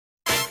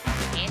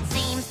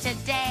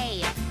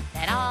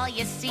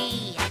you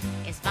see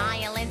is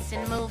violence in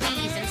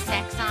movies and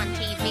sex on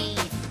TV.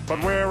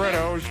 But where are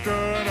those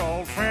good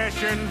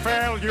old-fashioned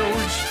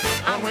values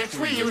on which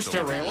we used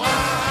to rely?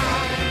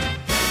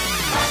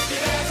 Lucky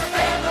is a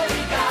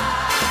family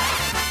guy.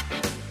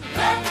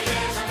 Lucky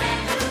is a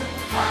man who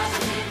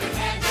positively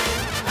can do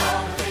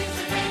all the things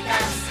that make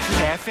us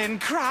Laugh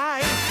and cry.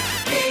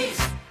 He's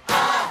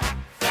a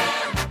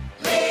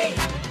family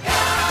guy.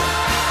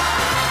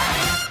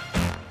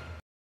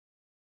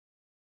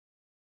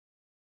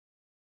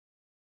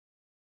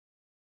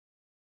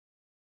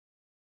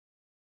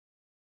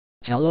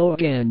 Hello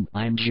again,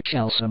 I'm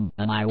Jackelson,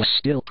 and I was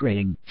still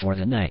praying for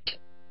the night.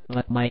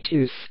 But my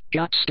tooth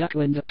got stuck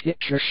when the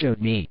picture showed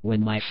me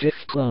when my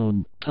fifth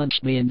clone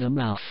punched me in the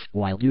mouth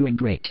while doing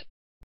great.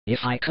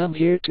 If I come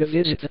here to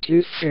visit the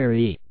Tooth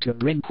Fairy to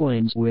bring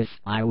coins with,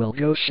 I will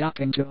go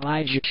shopping to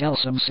buy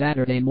Jackelson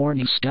Saturday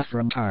morning stuff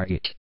from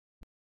Target.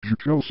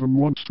 Jackelson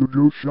wants to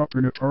go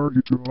shopping at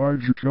Target to buy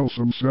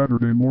Jackelson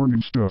Saturday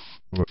morning stuff,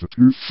 but the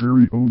Tooth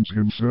Fairy owns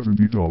him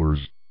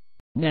 $70.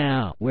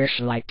 Now, where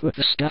shall I put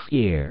the stuff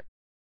here?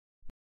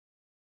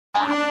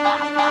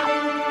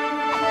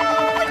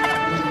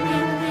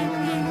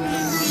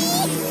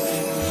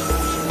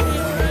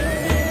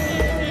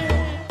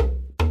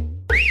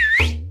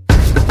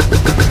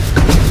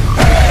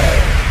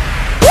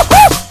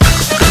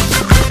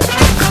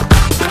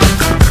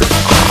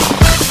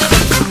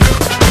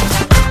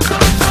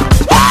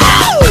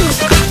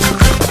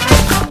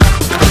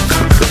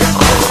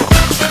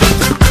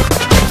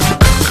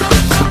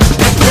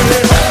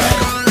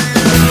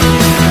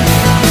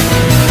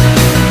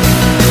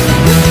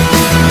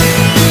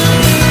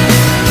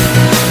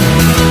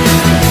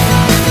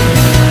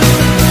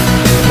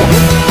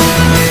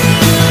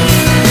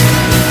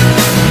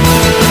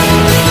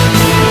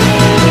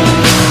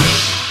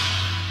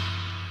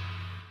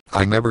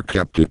 I never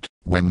kept it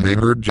when they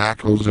heard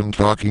Jackelson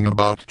talking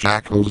about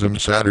Jackelson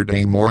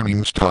Saturday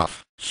morning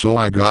stuff, so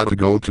I gotta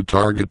go to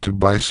Target to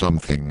buy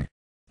something.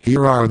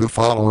 Here are the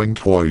following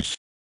toys: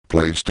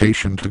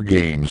 PlayStation 2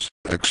 games,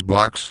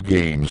 Xbox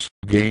games,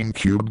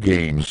 GameCube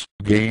games,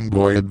 Game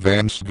Boy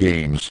Advance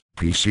games,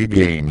 PC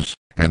games,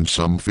 and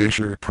some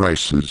Fisher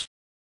Prices.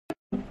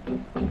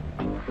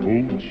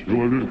 Шел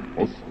человек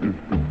по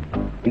свету,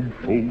 он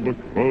шел на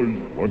край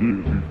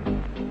планеты,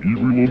 и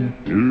был он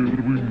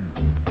первым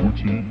в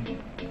пути.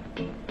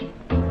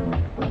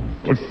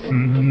 За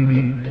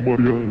синими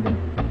морями,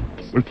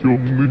 за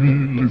темными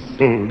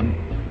лесами,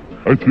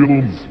 хотел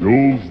он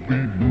звезды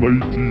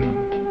найти.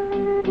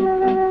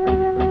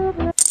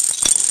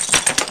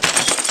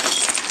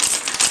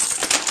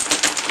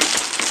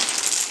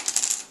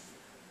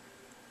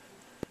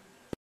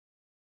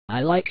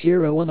 I like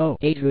Hero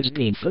 108 who's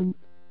being fun.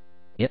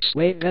 It's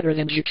way better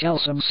than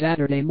Jackelson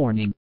Saturday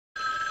morning.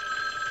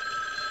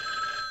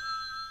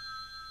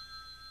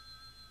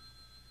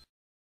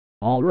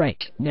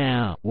 Alright,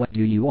 now, what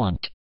do you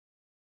want?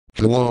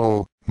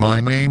 Hello, my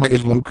name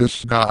is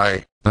Lucas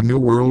Guy, the New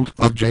World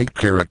of Jake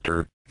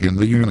character in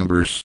the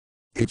universe.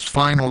 It's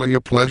finally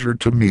a pleasure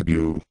to meet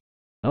you.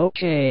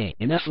 Okay,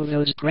 enough of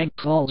those prank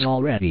calls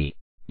already.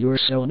 You're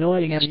so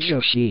annoying as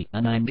Joshi,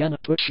 and I'm gonna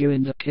put you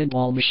in the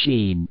pinball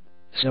machine.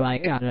 So I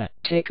gotta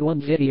take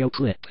one video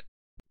clip.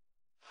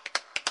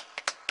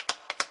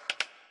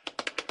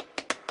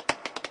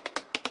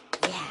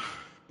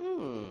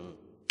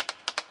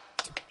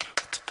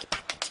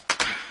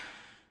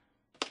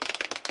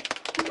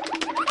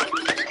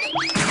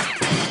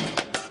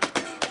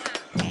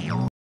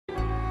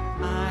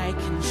 I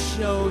can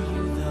show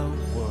you the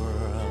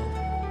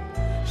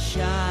world,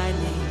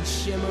 shining,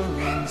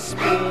 shimmering,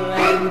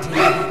 splendid.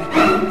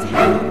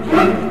 Tell me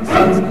what's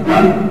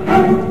it.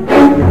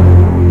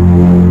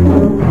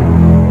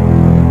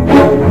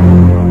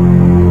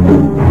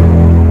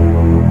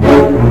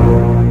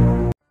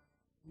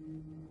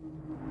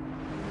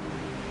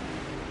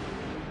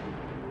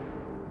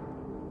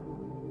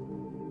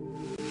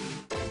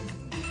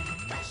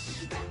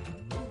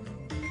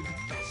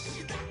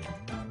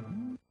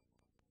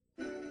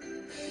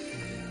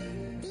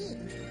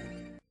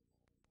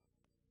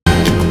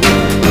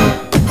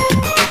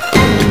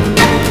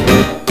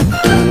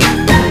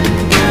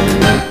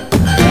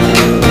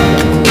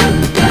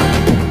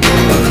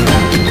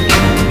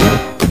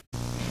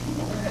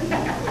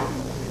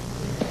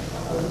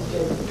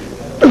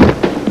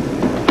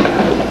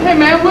 Hey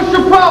man, what's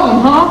your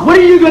problem, huh? What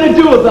are you gonna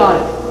do about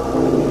it?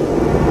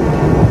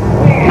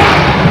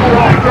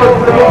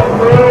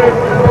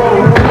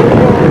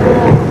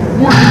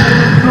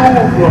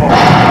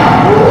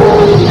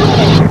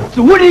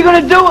 So what are you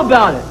gonna do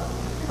about it?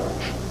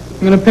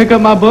 I'm gonna pick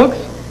up my books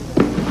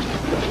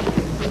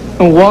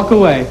and walk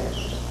away.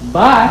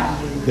 Bye.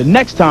 The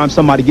next time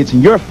somebody gets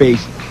in your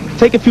face,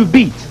 take a few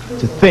beats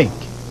to think.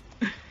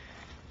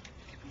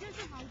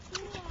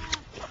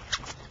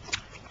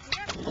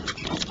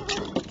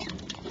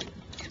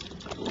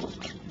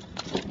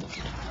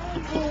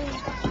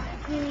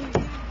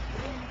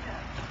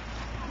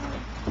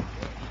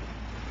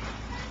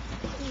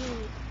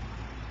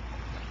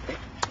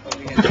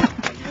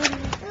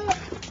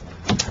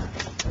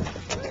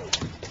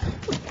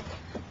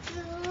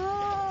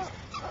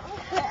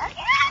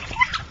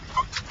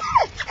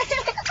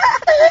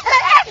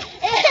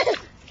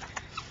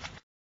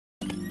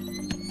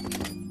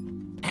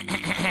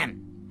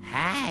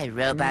 Hi,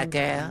 robot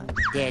girl.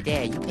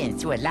 There, you've been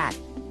through a lot,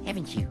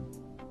 haven't you?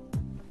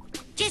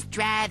 Just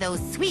dry those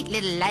sweet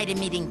little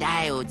light-emitting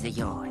diodes of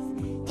yours.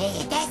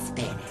 There, that's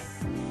better.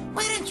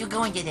 Why don't you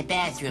go into the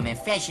bathroom and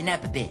freshen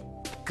up a bit?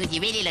 'Cause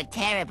you really look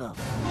terrible.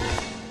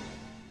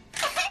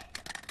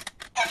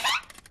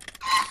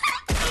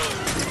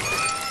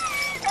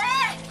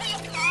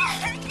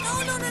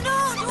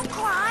 No, don't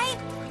cry.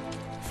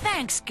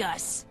 Thanks,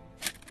 Gus.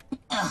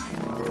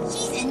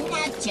 She's a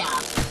nut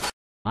job.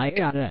 I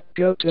gotta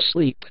go to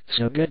sleep,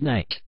 so good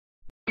night.